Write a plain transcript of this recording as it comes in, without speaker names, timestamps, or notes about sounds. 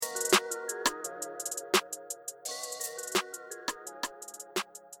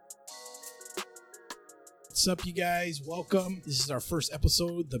What's up, you guys? Welcome. This is our first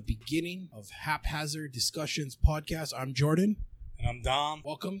episode, the beginning of Haphazard Discussions podcast. I'm Jordan. And I'm Dom.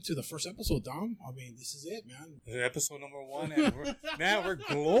 Welcome to the first episode, Dom. I mean, this is it, man. Episode number 1. And we're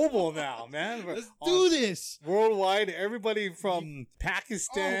global now, man. Let's do this. Worldwide, everybody from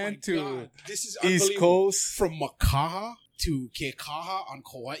Pakistan to this is East Coast. From Makaha to Kekaha on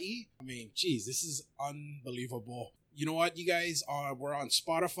Kauai. I mean, geez, this is unbelievable. You know what, you guys? We're on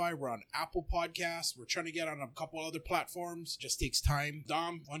Spotify. We're on Apple Podcasts. We're trying to get on a couple other platforms. Just takes time.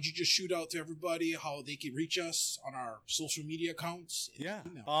 Dom, why don't you just shoot out to everybody how they can reach us on our social media accounts? Yeah.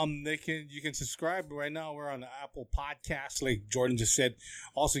 You can subscribe right now. We're on the Apple Podcasts, like Jordan just said.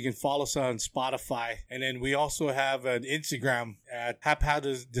 Also, you can follow us on Spotify. And then we also have an Instagram at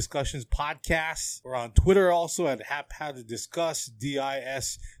Haphazard Discussions Podcast. We're on Twitter also at Haphazard Discuss,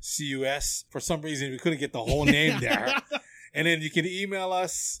 DISCUS. For some reason, we couldn't get the whole name there. And then you can email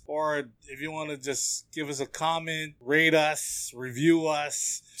us, or if you want to just give us a comment, rate us, review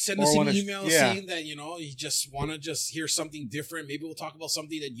us. Send us an email saying that, you just want to hear something different. Maybe we'll talk about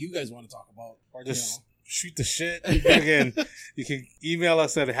something that you guys want to talk about. Or just shoot the shit. Again, you can email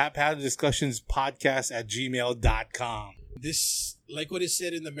us at haphazarddiscussionspodcast@gmail.com. This, like what it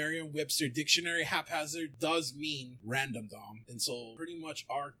said in the Merriam-Webster dictionary, haphazard does mean random, Dom. And so pretty much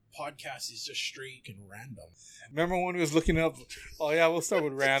our podcast is just straight and random. Remember when we was looking up, we'll start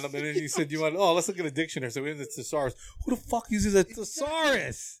with random. And then you said, let's look at a dictionary. So we went to thesaurus. Who the fuck uses a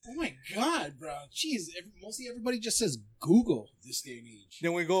thesaurus? Oh my God, bro. Jeez, mostly everybody just says Google this day and age.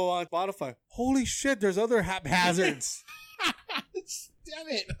 Then we go on Spotify. Holy shit, there's other haphazards. Damn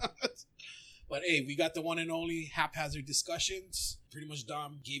it. But hey, we got the one and only Haphazard Discussions. Pretty much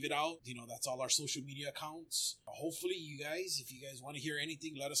Dom gave it out. That's all our social media accounts. Hopefully, you guys, if you guys want to hear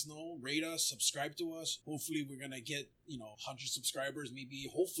anything, let us know. Rate us, subscribe to us. Hopefully, we're going to get, 100 subscribers,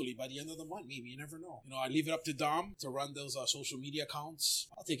 hopefully by the end of the month. Maybe, you never know. I leave it up to Dom to run those social media accounts.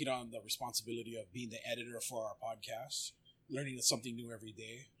 I'll take it on the responsibility of being the editor for our podcast. Learning something new every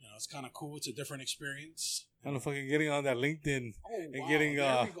day. It's kind of cool. It's a different experience. I'm fucking getting on that LinkedIn and getting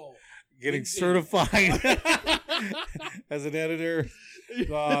there we go. Getting certified as an editor,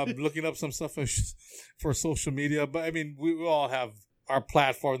 looking up some stuff for social media. But I mean, we all have our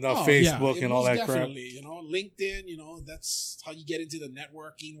platform now, Facebook and all that definitely, crap. LinkedIn, that's how you get into the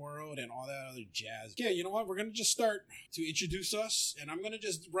networking world and all that other jazz. Yeah, you know what? We're going to just start to introduce us, and I'm going to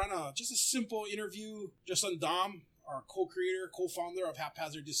just run a simple interview just on Dom, our co-creator, co-founder of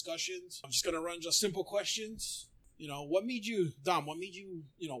Haphazard Discussions. I'm just going to run just simple questions. What made you, Dom,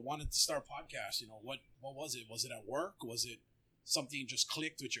 wanted to start a podcast? What was it? Was it at work? Was it something just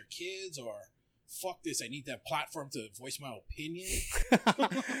clicked with your kids? Or fuck this, I need that platform to voice my opinion?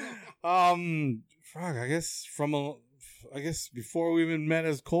 I guess before we even met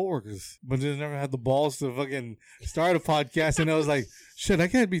as coworkers, but just never had the balls to fucking start a podcast. And I was like, shit, I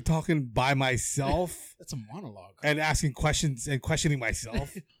can't be talking by myself. That's a monologue. And asking questions and questioning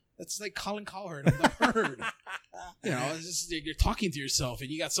myself. That's like Colin Cowherd of the Herd. It's just you're talking to yourself, and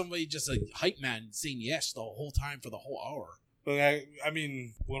you got somebody just a hype man saying yes the whole time for the whole hour. But I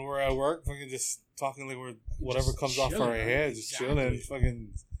mean, when we're at work, fucking just talking like we're whatever just comes off our head, just chilling,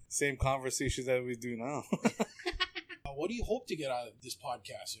 fucking same conversations that we do now. What do you hope to get out of this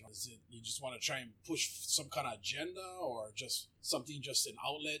podcast? Is it you just want to try and push some kind of agenda, or just something, just an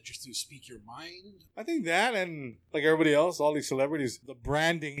outlet just to speak your mind? I think that, and like everybody else, all these celebrities, the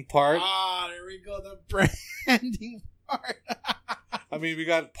branding part. There we go, the branding part. I mean, we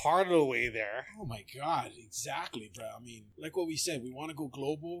got part of the way there. Oh my God, exactly, bro. I mean, like what we said, we want to go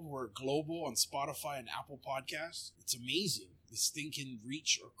global. We're global on Spotify and Apple Podcasts. It's amazing. This thing can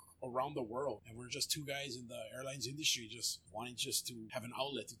reach around the world, and we're just two guys in the airlines industry just wanting just to have an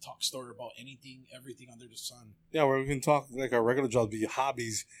outlet to talk story about everything under the sun. Yeah, where we can talk like our regular jobs, be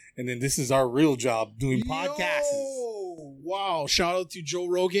hobbies, and then this is our real job, doing podcasts. Wow, shout out to Joe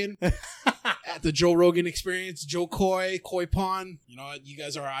Rogan at the Joe Rogan Experience, Joe Koi Pond. You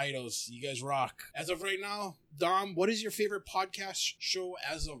guys are our idols. You guys rock. As of right now, Dom, what is your favorite podcast show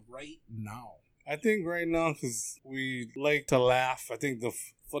as of right now? I think right now, because we like to laugh, I think the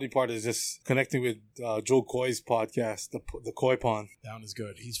funny part is just connecting with Joe Koi's podcast, the Koi Pond. That one is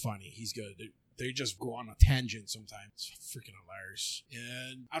good. He's funny. He's good. They just go on a tangent sometimes. It's freaking hilarious.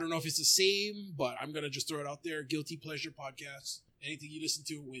 And I don't know if it's the same, but I'm going to just throw it out there. Guilty Pleasure Podcast. Anything you listen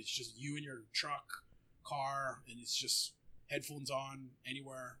to, it's just you in your truck, car, and it's just headphones on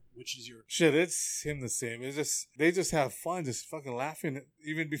anywhere. Which is your shit? It's him the same. It's just they just have fun, just fucking laughing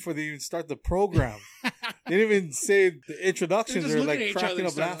even before they even start the program. They didn't even say the introductions. They're like cracking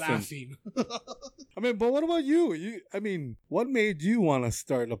up laughing. I mean, but what about you? I mean, what made you want to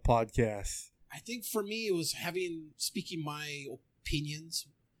start a podcast? I think for me, it was speaking my opinions,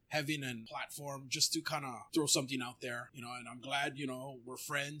 having a platform just to kind of throw something out there, and I'm glad, we're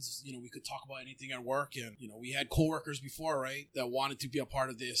friends, we could talk about anything at work, and, we had coworkers before, right, that wanted to be a part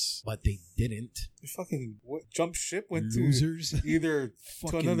of this, but they didn't. They fucking jump ship, went Losers. to either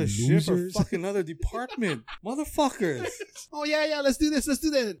to another losers. ship or fucking another department. Motherfuckers. Oh, yeah, let's do this, let's do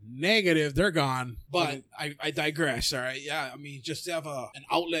that. Negative, they're gone. But I digress, all right? Yeah, I mean, just to have an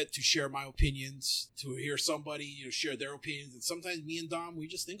outlet to share my opinions, to hear somebody, share their opinions. And sometimes me and Dom, we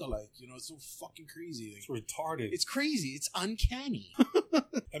just think alike. It's so fucking crazy. It's retarded. It's crazy. It's uncanny.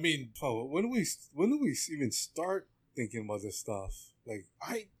 I mean, when do we even start thinking about this stuff? Like,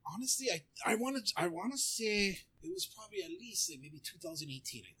 I honestly, I want to say it was probably at least like maybe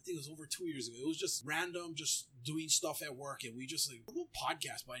 2018. I think it was over 2 years ago. It was just random, just doing stuff at work, and we just like, we'll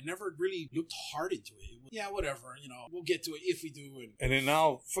podcast, but I never really looked hard into it. Yeah, whatever. We'll get to it if we do. And then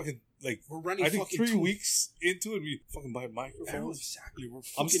now, fucking like we're running. I think 3 weeks into it, we fucking buy microphones. Exactly.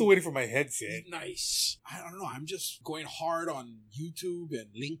 I'm still waiting for my headset. Nice. I don't know. I'm just going hard on YouTube and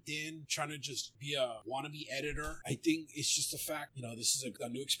LinkedIn, trying to just be a wannabe editor. I think it's just a fact. This is a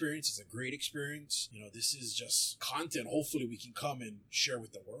new experience. It's a great experience. This is just content. Hopefully, we can come and share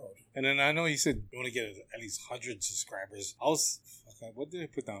with the world. And then I know you said you want to get at least 100 subscribers. What did I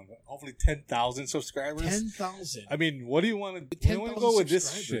put down? Hopefully 10,000 subscribers. 10,000. I mean, what do you want to go with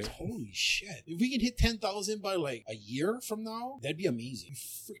this shit? Holy shit. If we can hit 10,000 by like a year from now, that'd be amazing.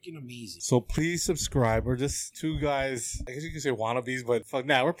 Freaking amazing. So please subscribe. We're just two guys, I guess you could say wannabes, but fuck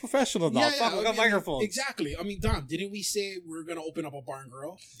now. We're professional now. Fuck, we got microphones. Exactly. I mean, Dom, didn't we say we're going to open up a barn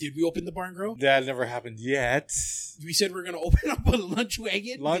grill? Did we open the barn grill? That never happened yet. We said we're going to open up a lunch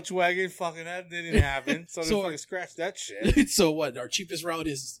wagon? Lunch wagon, fucking that didn't happen. So fucking scratch that shit. So what? Our cheapest route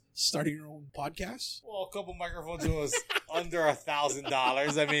is starting your own podcast? Well, a couple microphones was under $1,000.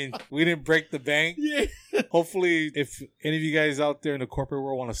 I mean, we didn't break the bank. Yeah. Hopefully, if any of you guys out there in the corporate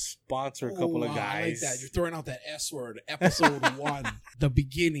world want to sponsor a couple of guys. I like that. You're throwing out that S word. Episode 1, the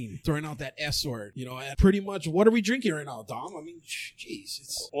beginning. Throwing out that S word. And pretty much, what are we drinking right now, Dom? I mean, jeez.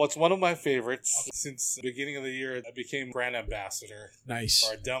 It's one of my favorites. Okay. Since the beginning of the year, I became brand ambassador. Nice.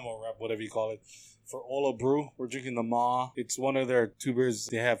 Or a demo rep, whatever you call it. For Ola Brew, we're drinking the Ma. It's one of their two beers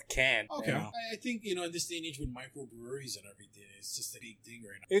they have canned. Okay. I think, in this day and age with microbreweries and everything, it's just a big thing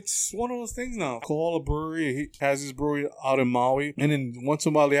right now. It's one of those things now. Koala Brewery, he has his brewery out in Maui. And then once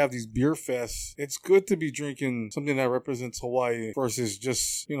in a while they have these beer fests. It's good to be drinking something that represents Hawaii versus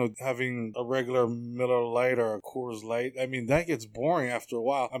just, having a regular Miller Lite or a Coors Light. I mean, that gets boring after a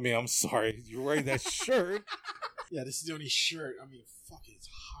while. I mean, I'm sorry. You're wearing that shirt. Yeah, this is the only shirt. I mean, fuck it. It's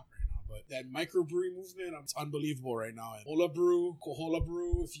hot right now. But that microbrewery movement, it's unbelievable right now. And Ola Brew, Kohola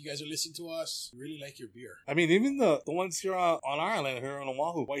Brew, if you guys are listening to us, we really like your beer. I mean, even the ones here on Ireland, here on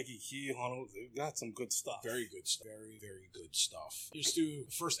Oahu, Waikiki, Honolulu, they've got some good stuff. Very good stuff. Very, very good stuff. Here's to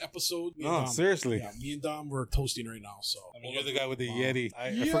the first episode. No, seriously. Yeah, me and Dom, we're toasting right now. So I mean, you're the guy with the Yeti.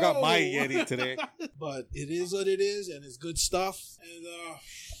 I forgot my Yeti today. But it is what it is, and it's good stuff. And,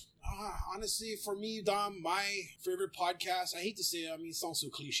 honestly, for me, Dom, my favorite podcast, I hate to say it, I mean, it sounds so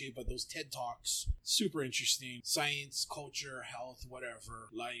cliche, but those TED Talks, super interesting. Science, culture, health, whatever,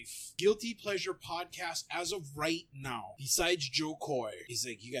 life. Guilty Pleasure podcast as of right now, besides Joe Coy, he's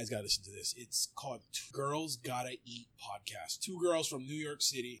like, you guys gotta listen to this. It's called Girls Gotta Eat Podcast. 2 girls from New York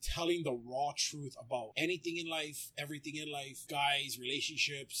City telling the raw truth about anything in life, everything in life, guys,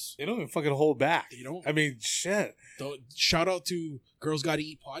 relationships. They don't even fucking hold back. They don't. I mean, shit. Shout out to Girls Gotta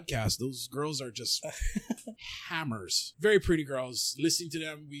Eat Podcast. Those girls are just hammers. Very pretty girls. Listening to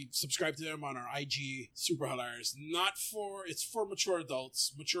them, we subscribe to them on our IG. Super hilarious. It's for mature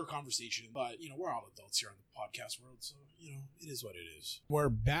adults, mature conversation. But, we're all adults here on the podcast world. So, it is what it is. We're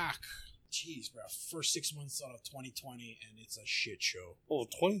back. Jeez, bro. First 6 months out of 2020, and it's a shit show. Oh,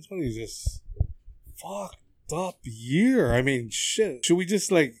 2020 is just fucked up year. I mean, shit. Should we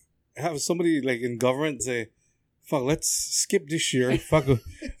just, have somebody, in government say, fuck, let's skip this year. Fuck,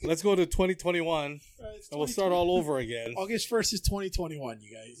 let's go to 2021, and we'll start all over again. August 1st is 2021,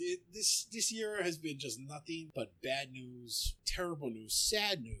 you guys. This year has been just nothing but bad news, terrible news,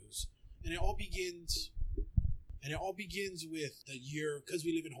 sad news, and it all begins with the year, because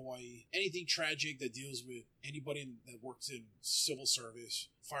we live in Hawaii, anything tragic that deals with anybody that works in civil service,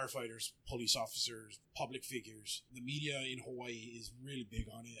 firefighters, police officers, public figures. The media in Hawaii is really big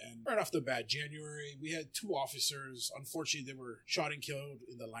on it. And right off the bat, January, we had 2 officers. Unfortunately, they were shot and killed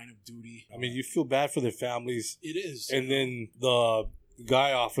in the line of duty. I mean, you feel bad for their families. It is. And then the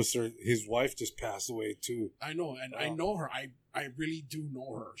guy officer, his wife just passed away too. I know, and I know her. I I really do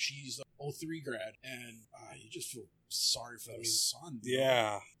know her. She's a 03 grad, and you just feel sorry for the son.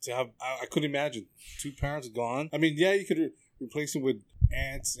 Yeah. To have, I couldn't imagine 2 parents gone. I mean, yeah, you could replace them with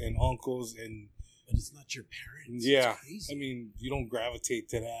aunts and uncles and. But it's not your parents. Yeah. It's crazy. I mean, you don't gravitate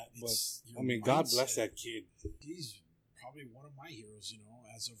to that. It's But, your I mean, God mindset. bless that kid. He's probably one of my heroes,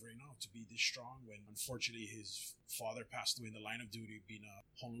 as of right now, to be this strong when unfortunately his father passed away in the line of duty being a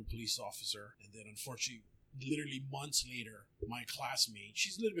Honolulu police officer. And then unfortunately, literally months later, my classmate,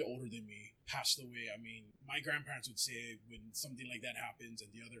 she's a little bit older than me, passed away. I mean, my grandparents would say when something like that happens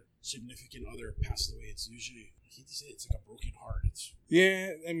and the other significant other passed away, it's usually, I hate to say it, it's like a broken heart. It's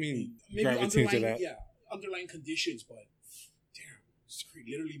Yeah, I mean, maybe gravitate to that. underlying conditions, but damn, it's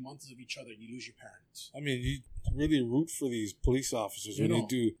crazy. Literally months of each other, you lose your parents. I mean, you really root for these police officers when they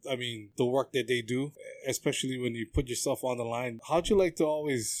do, I mean, the work that they do, especially when you put yourself on the line. How'd you like to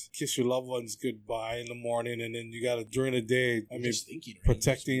always kiss your loved ones goodbye in the morning, and then you got to, during the day, I mean, thinking, right?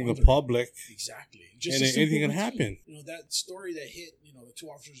 protecting the public. Exactly. And then anything can happen. That story that hit, the 2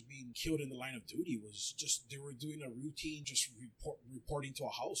 officers being killed in the line of duty was just, they were doing a routine, just reporting to a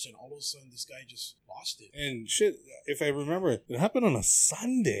house, and all of a sudden this guy just lost it. And shit, if I remember, it happened on a It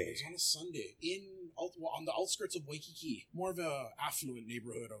Sunday. was on a Sunday on the outskirts of Waikiki, more of a affluent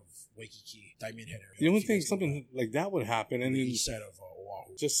neighborhood of Waikiki, Diamond Head area. You would think something like that would happen, and the then east side of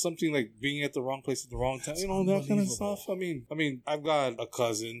Oahu. just something like being at the wrong place at the wrong time, That's that kind of unbelievable. stuff. I mean, I've got a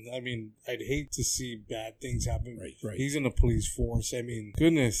cousin. I mean, I'd hate to see bad things happen. Right. He's in the police force. I mean,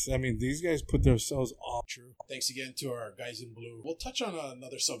 goodness. I mean, these guys put themselves off. True. Thanks again to our guys in blue. We'll touch on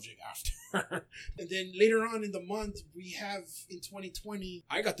another subject after. And then later on in the month, we have in 2020,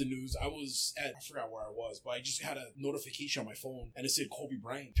 I got the news. I forgot where I was, but I just had a notification on my phone and it said Kobe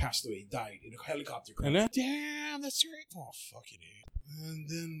Bryant passed away, died in a helicopter crash. And that- Damn, that's right. Oh, fucking A. And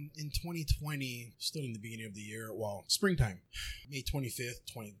then in 2020, still in the beginning of the year, springtime, May 25th,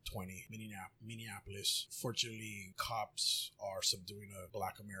 2020, Minneapolis. Fortunately, cops are subduing a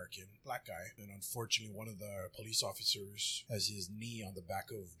black guy. And unfortunately, one of the police officers has his knee on the back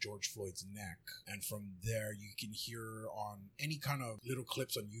of George Floyd's neck. And from there, you can hear on any kind of little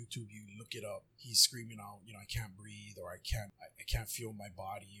clips on YouTube, you look it up. He's screaming out, I can't breathe, or I can't feel my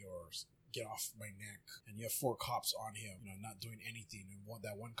body, or get off my neck. And you have 4 cops on him, not doing anything. And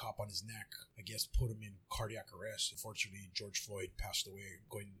that one cop on his neck, I guess, put him in cardiac arrest. Unfortunately, George Floyd passed away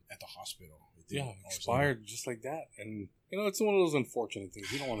going at the hospital. Yeah, expired just like that. And, it's one of those unfortunate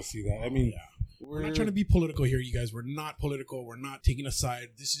things. You don't want to see that. I mean, we're not trying to be political here, you guys. We're not political. We're not taking a side.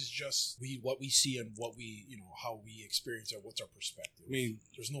 This is just what we see and what we, how we experience it. What's our perspective? I mean,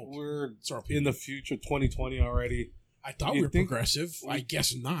 we're in the future, 2020 already. I thought we were progressive. I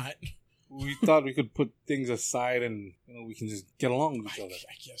guess not. We thought we could put things aside and we can just get along with each other.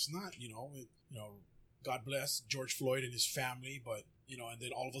 I guess not. God bless George Floyd and his family, but and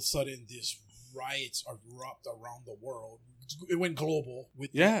then all of a sudden, these riots erupt around the world. It went global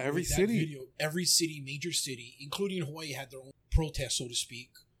with every city. Video. Every city, major city, including Hawaii, had their own protest, so to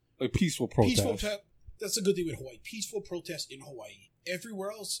speak. Like peaceful protest. That's a good thing with Hawaii. Peaceful protest in Hawaii.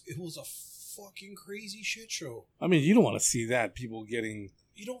 Everywhere else, it was a fucking crazy shit show. I mean, you don't want to see that. People getting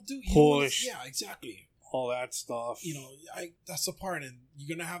pushed. Yeah, exactly. All that stuff. That's the part. And you're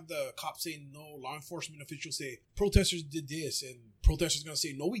going to have the cops saying no, law enforcement officials say protesters did this, and protesters going to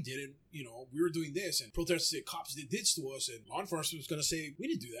say no, we didn't. We were doing this, and protesters say cops did this to us, and law enforcement is going to say we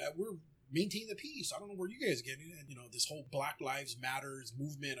didn't do that. We're maintaining the peace. I don't know where you guys are getting it. This whole Black Lives Matters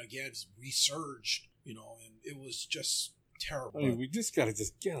movement again resurged. And it was just terrible. I mean, we just got to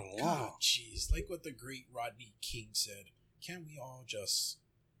get along. Jeez, like what the great Rodney King said. Can't we all just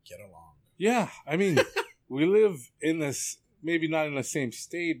get along? Yeah, I mean, we live in this, maybe not in the same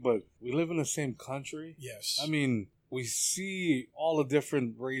state, but we live in the same country. Yes. I mean, we see all the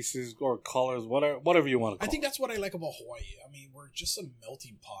different races or colors, whatever you want to call it. I think that's what I like about Hawaii. I mean, we're just a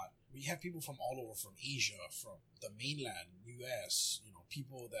melting pot. We have people from all over, from Asia, from the mainland, U.S.,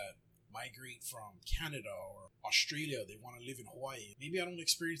 people that migrate from Canada or Australia. They want to live in Hawaii. Maybe I don't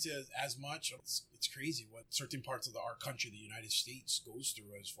experience it as much. It's crazy what certain parts of our country, the United States, goes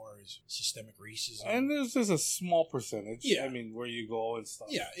through as far as systemic racism. And there's just a small percentage. Yeah. I mean, where you go and stuff.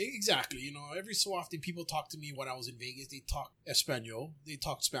 Yeah, exactly. Every so often people talk to me when I was in Vegas. They talk Espanol. They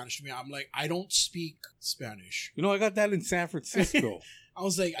talk Spanish to me. I'm like, I don't speak Spanish. I got that in San Francisco. I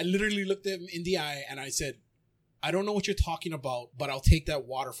was like, I literally looked them in the eye and I said, I don't know what you're talking about, but I'll take that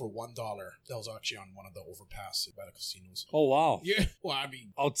water for $1. That was actually on one of the overpass by the casinos. Oh, wow. Yeah. Well, I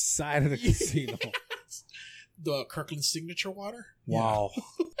mean, outside of the casino. The Kirkland Signature water. Wow.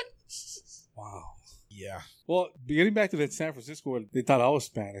 Wow. Yeah. Well, getting back to that San Francisco where they thought I was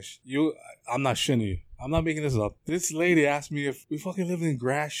Spanish. I'm not shitting you. I'm not making this up. This lady asked me if we fucking lived in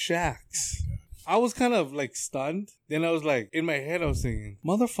grass shacks. I was kind of like stunned. Then I was like, in my head, I was thinking,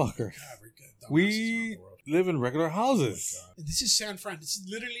 motherfucker, we live in regular houses. Oh, and this is San Fran. This is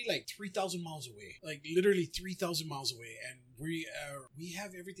literally like 3,000 miles away. Like literally 3,000 miles away. And we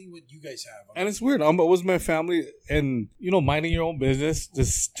have everything what you guys have. And it's weird. It was my family and, minding your own business,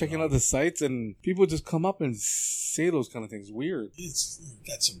 just checking out the sites, and people just come up and say those kind of things. Weird. It's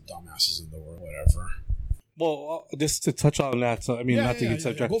got some dumbasses in the world, whatever. Well, just to touch on that, so not to get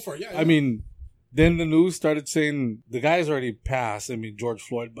sidetracked. Go for it. Yeah, I mean, then the news started saying the guy's already passed. I mean, George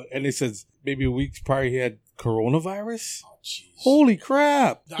Floyd, and they said maybe a week prior he had coronavirus. Oh, jeez. Holy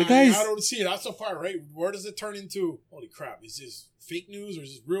crap! The guy's. I don't see it. That's so far, right? Where does it turn into? Holy crap! Is this fake news or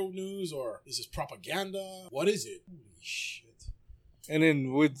is this real news or is this propaganda? What is it? Holy shit! And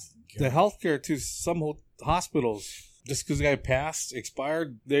then with the healthcare to some hospitals, just because the guy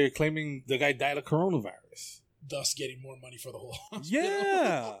expired, they're claiming the guy died of coronavirus. Thus getting more money for the whole hospital.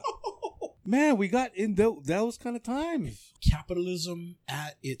 Yeah. Man, we got in those kind of times. Capitalism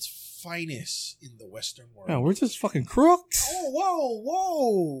at its finest in the Western world. Man, we're just fucking crooks. Oh,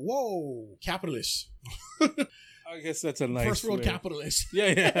 whoa. Capitalists. I guess that's a nice First world way. capitalist.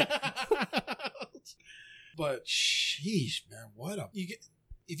 Yeah. But, sheesh, man, what up?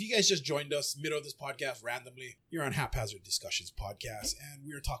 If you guys just joined us middle of this podcast randomly, you're on Haphazard Discussions podcast, and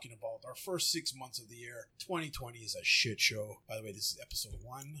we are talking about our first 6 months of the year. 2020 is a shit show. By the way, this is episode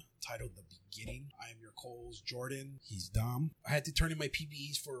 1, titled The Beginning. I am your co-host, Jordan. He's Dom. I had to turn in my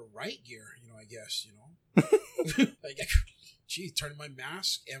PPEs for riot gear, I guess, turn in my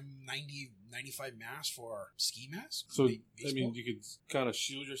mask, M90, 95 mask for ski mask. So, I mean, you could kind of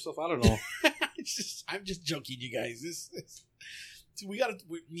shield yourself. I don't know. I'm just joking, you guys.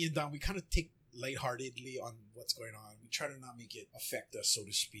 Me and Don, we kind of take lightheartedly on what's going on. We try to not make it affect us, so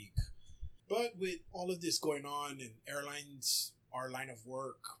to speak. But with all of this going on and airlines, our line of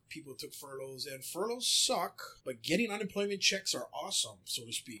work, people took furloughs, and furloughs suck, but getting unemployment checks are awesome, so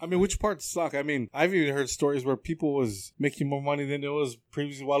to speak. I mean, which parts suck? I mean, I've even heard stories where people was making more money than it was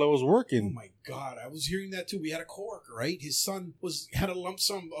previously while I was working. Oh my God, I was hearing that too. We had a coworker, right? His son had a lump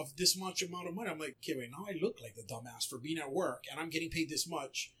sum of this much amount of money. I'm like, okay, wait, now I look like the dumbass for being at work, and I'm getting paid this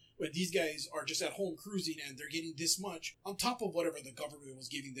much. But these guys are just at home cruising and they're getting this much on top of whatever the government was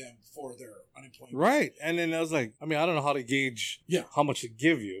giving them for their unemployment. Right. And then I was like, I don't know how to gauge how much to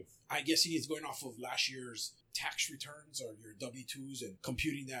give you. I guess he is going off of last year's tax returns or your W-2s and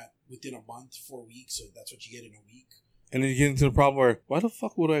computing that within a month, 4 weeks. So that's what you get in a week. And then you get into the problem where, why the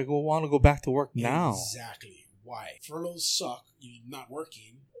fuck would I want to go back to work now? Exactly. Why? Furloughs suck. You're not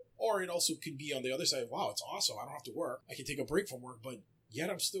working. Or it also can be on the other side. Wow, it's awesome. I don't have to work. I can take a break from work, but yet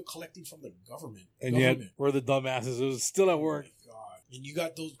I'm still collecting from the government. Yet we're the dumbasses. It was still at work. Oh my God. And you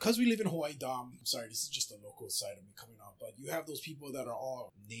got those, because we live in Hawaii, Dom. I'm sorry, this is just the local side of me coming out. But you have those people that are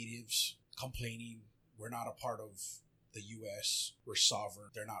all natives complaining, we're not a part of the U.S. We're sovereign.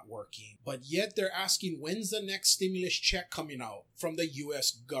 They're not working. But yet they're asking, when's the next stimulus check coming out from the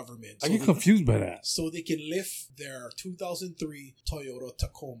U.S. government? I get confused by that. So they can lift their 2003 Toyota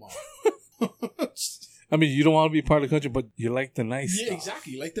Tacoma. I mean, you don't want to be part of the country, but you like the nice stuff. Yeah,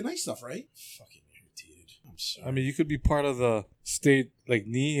 exactly. You like the nice stuff, right? Fucking irritated. I'm sorry. I mean, you could be part of the state like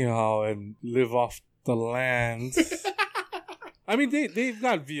Niihau and live off the land. I mean, they've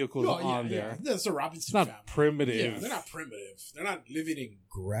got vehicles on there. Yeah. That's a Robinson it's not family. primitive. Yeah, they're not primitive. They're not living in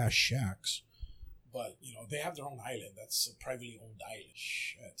grass shacks. But, they have their own island. That's a privately owned island.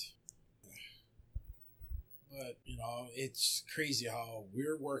 Shit. But, it's crazy how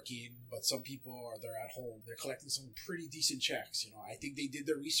we're working, but some people they're at home. They're collecting some pretty decent checks. I think they did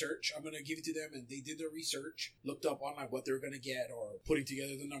their research. I'm going to give it to them, and they did their research, looked up online what they're going to get or putting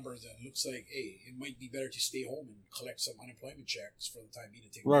together the numbers, and it looks like, hey, it might be better to stay home and collect some unemployment checks for the time being. To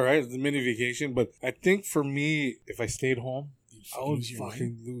take right, the mini vacation. But I think for me, if I stayed home, I would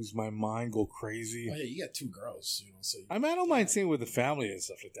fucking lose my mind, go crazy. Oh yeah, you got 2 girls, so. I don't mind seeing with the family and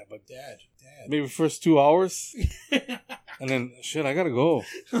stuff like that, but Dad. Maybe first 2 hours, and then shit, I gotta go.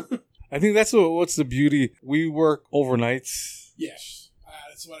 I think that's what's the beauty. We work overnights. Yes,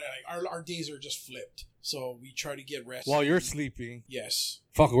 that's what I like. Our days are just flipped, so we try to get rest while you're sleeping. Yes.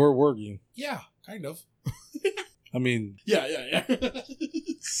 Fuck, we're working. Yeah, kind of. I mean. Yeah.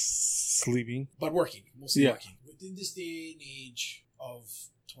 Sleeping, but working, mostly working. Within this day and age of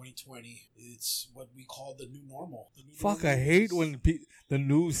 2020, it's what we call the new normal. Fuck, I hate when the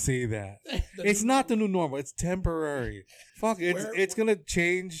news say that. It's not the new normal. It's temporary. Fuck, it's going to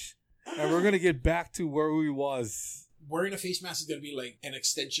change, and we're going to get back to where we was wearing a face mask is going to be like an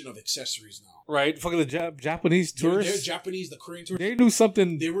extension of accessories now. Right? Fucking the Japanese tourists. They're Japanese, the Korean tourists. They knew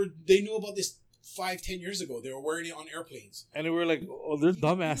something. They knew about this 5-10 years ago. They were wearing it on airplanes. And they were like, oh, they're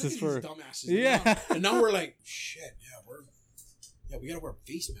dumbasses for... Dumbasses. Yeah. And now we're like, shit, we got to wear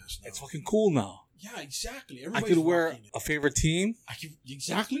face masks now. It's fucking cool now. Yeah, exactly. I could wear a favorite team.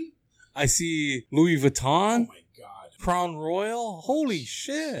 Exactly. I see Louis Vuitton. Oh my God. Crown Royal. Holy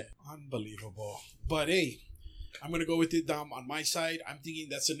shit. Unbelievable. But hey, I'm going to go with it, Dom. On my side, I'm thinking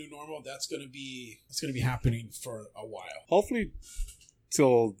that's a new normal. That's going to be happening for a while. Hopefully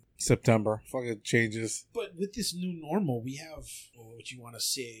till September. Fuck, it changes. But with this new normal, we have, what you want to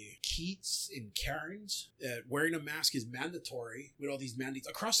say, Keats and Karens. Wearing a mask is mandatory with all these mandates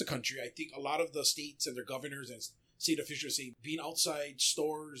across the country. I think a lot of the states and their governors and state officials say being outside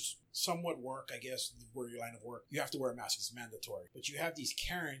stores, somewhat work, I guess, where your line of work, you have to wear a mask. It's mandatory. But you have these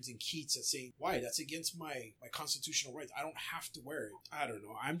Karens and Keats that say, why? That's against my constitutional rights. I don't have to wear it. I don't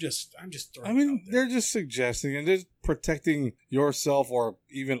know. I'm just throwing it out there. They're just suggesting and they're protecting yourself or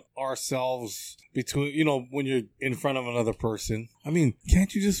even ourselves between, when you're in front of another person. I mean,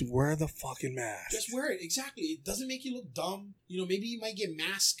 can't you just wear the fucking mask? Just wear it. Exactly. It doesn't make you look dumb. Maybe you might get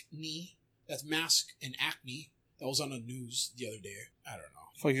mask knee. That's mask and acne. That was on the news the other day. I don't know.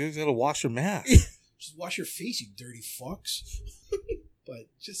 Fuck, you just gotta wash your mask. Just wash your face, you dirty fucks. But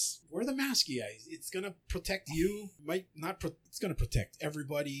just wear the mask, you guys. It's gonna protect you. It's gonna protect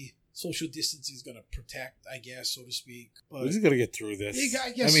everybody. Social distancing is gonna protect, I guess, so to speak. But we're just gonna get through this. Yeah,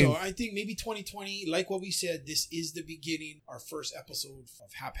 I guess so. I think maybe 2020, like what we said, this is the beginning. Our first episode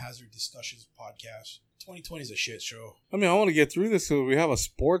of Haphazard Discussions podcast. 2020 is a shit show. I mean, I want to get through this so we have a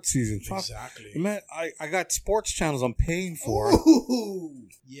sports season. Exactly. Man, I got sports channels I'm paying for. Ooh,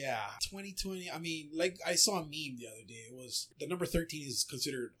 yeah. 2020, I mean, like I saw a meme the other day. It was the number 13 is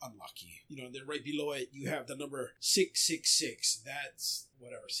considered unlucky. And then right below it, you have the number 666. That's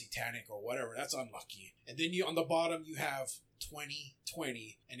whatever, satanic or whatever. That's unlucky. And then on the bottom, you have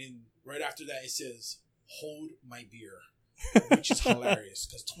 2020. And then right after that, it says, hold my beer. Which is hilarious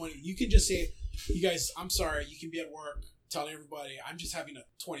because 20, you can just say, you guys, I'm sorry, you can be at work telling everybody, I'm just having a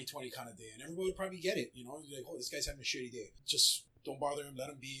 2020 kind of day, and everybody would probably get it, like, oh, this guy's having a shitty day. Just don't bother him, let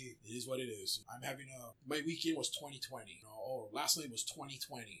him be. It is what it is. My weekend was 2020. Last night was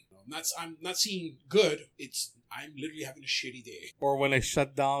 2020. I'm not seeing good. I'm literally having a shitty day. Or when they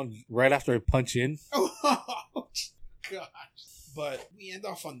shut down right after I punch in. Oh, God. But we end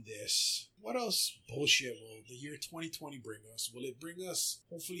off on this. What else bullshit will the year 2020 bring us? Will it bring us,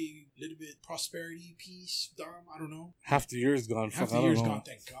 hopefully, a little bit prosperity, peace, Dom? I don't know. Half the year's gone. Half the year's gone,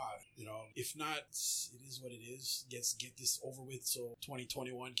 thank God. If not, it is what it is. Get this over with so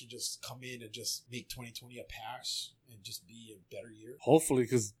 2021 can just come in and just make 2020 a pass and just be a better year. Hopefully,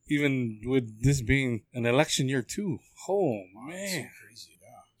 because even with this being an election year too. Oh, man. It's so crazy.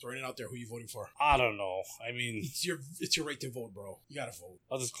 Throwing it out there, who you voting for? I don't know. I mean, it's your right to vote, bro. You gotta vote.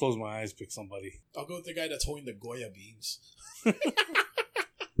 I'll just close my eyes, pick somebody. I'll go with the guy that's holding the Goya beans.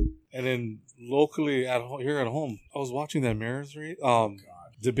 And then locally here at home, I was watching that Mayor's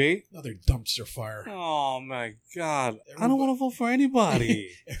debate. Another dumpster fire. Oh my God! I don't want to vote for anybody.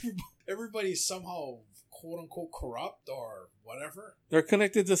 Everybody's somehow quote unquote corrupt or whatever. They're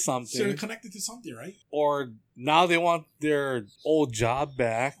connected to something. So they're connected to something, right? Or now they want their old job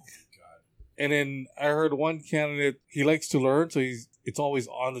back. Oh my God. And then I heard one candidate, he likes to learn, so it's always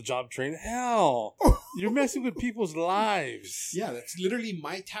on the job training. Hell, you're messing with people's lives. Yeah, that's literally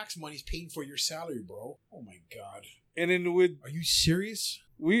my tax money's paying for your salary, bro. Oh my God. And then are you serious?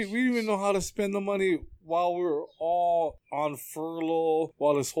 We didn't even know how to spend the money while we were all on furlough,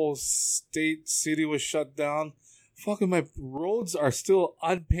 while this whole city was shut down. Fucking my roads are still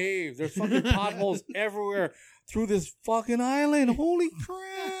unpaved. There's fucking potholes everywhere through this fucking island. Holy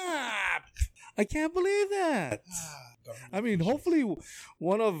crap. I can't believe that. I mean, hopefully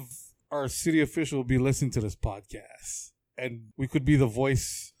one of our city officials will be listening to this podcast. And we could be the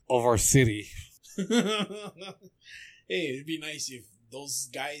voice of our city. Hey, it'd be nice if those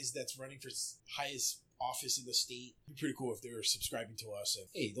guys that's running for highest office in the state, it'd be pretty cool if they were subscribing to us. And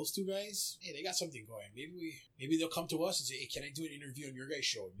hey, those two guys, they got something going. Maybe they'll come to us and say, hey, can I do an interview on your guys'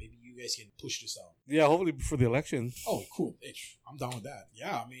 show? Maybe you guys can push this out. Yeah, hopefully before the election. Oh, cool. Hey, I'm down with that.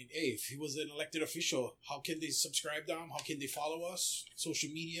 Yeah, I mean, hey, if he was an elected official, how can they subscribe down? How can they follow us?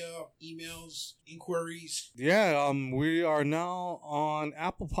 Social media, emails, inquiries. Yeah, we are now on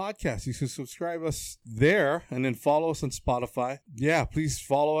Apple Podcasts. You can subscribe us there and then follow us on Spotify. Yeah, please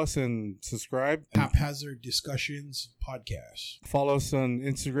follow us and subscribe. Haphazard Haphazard Discussions Podcast. Follow us on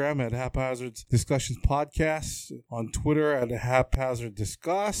Instagram at Haphazard Discussions Podcast, on Twitter at Haphazard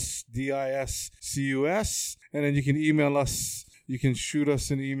Discuss, DISCUS, and then you can email us. You can shoot us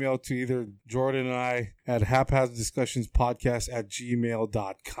an email to either Jordan and I at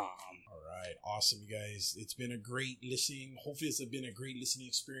haphazarddiscussionspodcast@gmail.com. Awesome, you guys. It's been a great listening. Hopefully it's been a great listening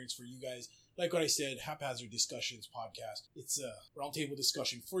experience for you guys. Like what I said, Haphazard Discussions Podcast. It's a roundtable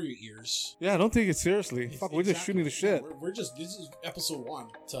discussion for your ears. Yeah, don't take it seriously. Fuck, we're just shooting the shit. We're just, this is episode 1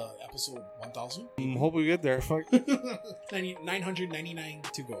 to episode 1000. Hope we get there. Fuck. 999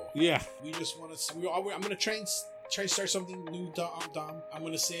 to go. Yeah. We just want to, I'm going to try and start something new, Dom. I'm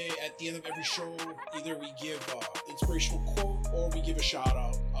going to say at the end of every show, either we give an inspirational quote or we give a shout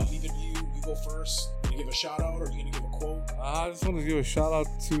out. I'll leave it to you. You go first. You give a shout out or are you going to give a quote? I just want to give a shout out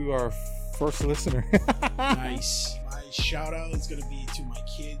to our first listener. Nice. My shout out is going to be to my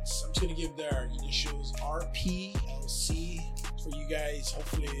kids. I'm just going to give their initials RPLC for you guys.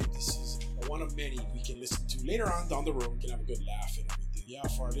 Hopefully this is one of many we can listen to later on down the road. We can have a good laugh and everything. Yeah,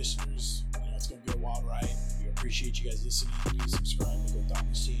 for our listeners, it's going to be a wild ride. We appreciate you guys listening. Please subscribe and go down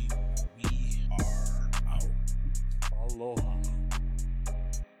the scene. We are out. Aloha.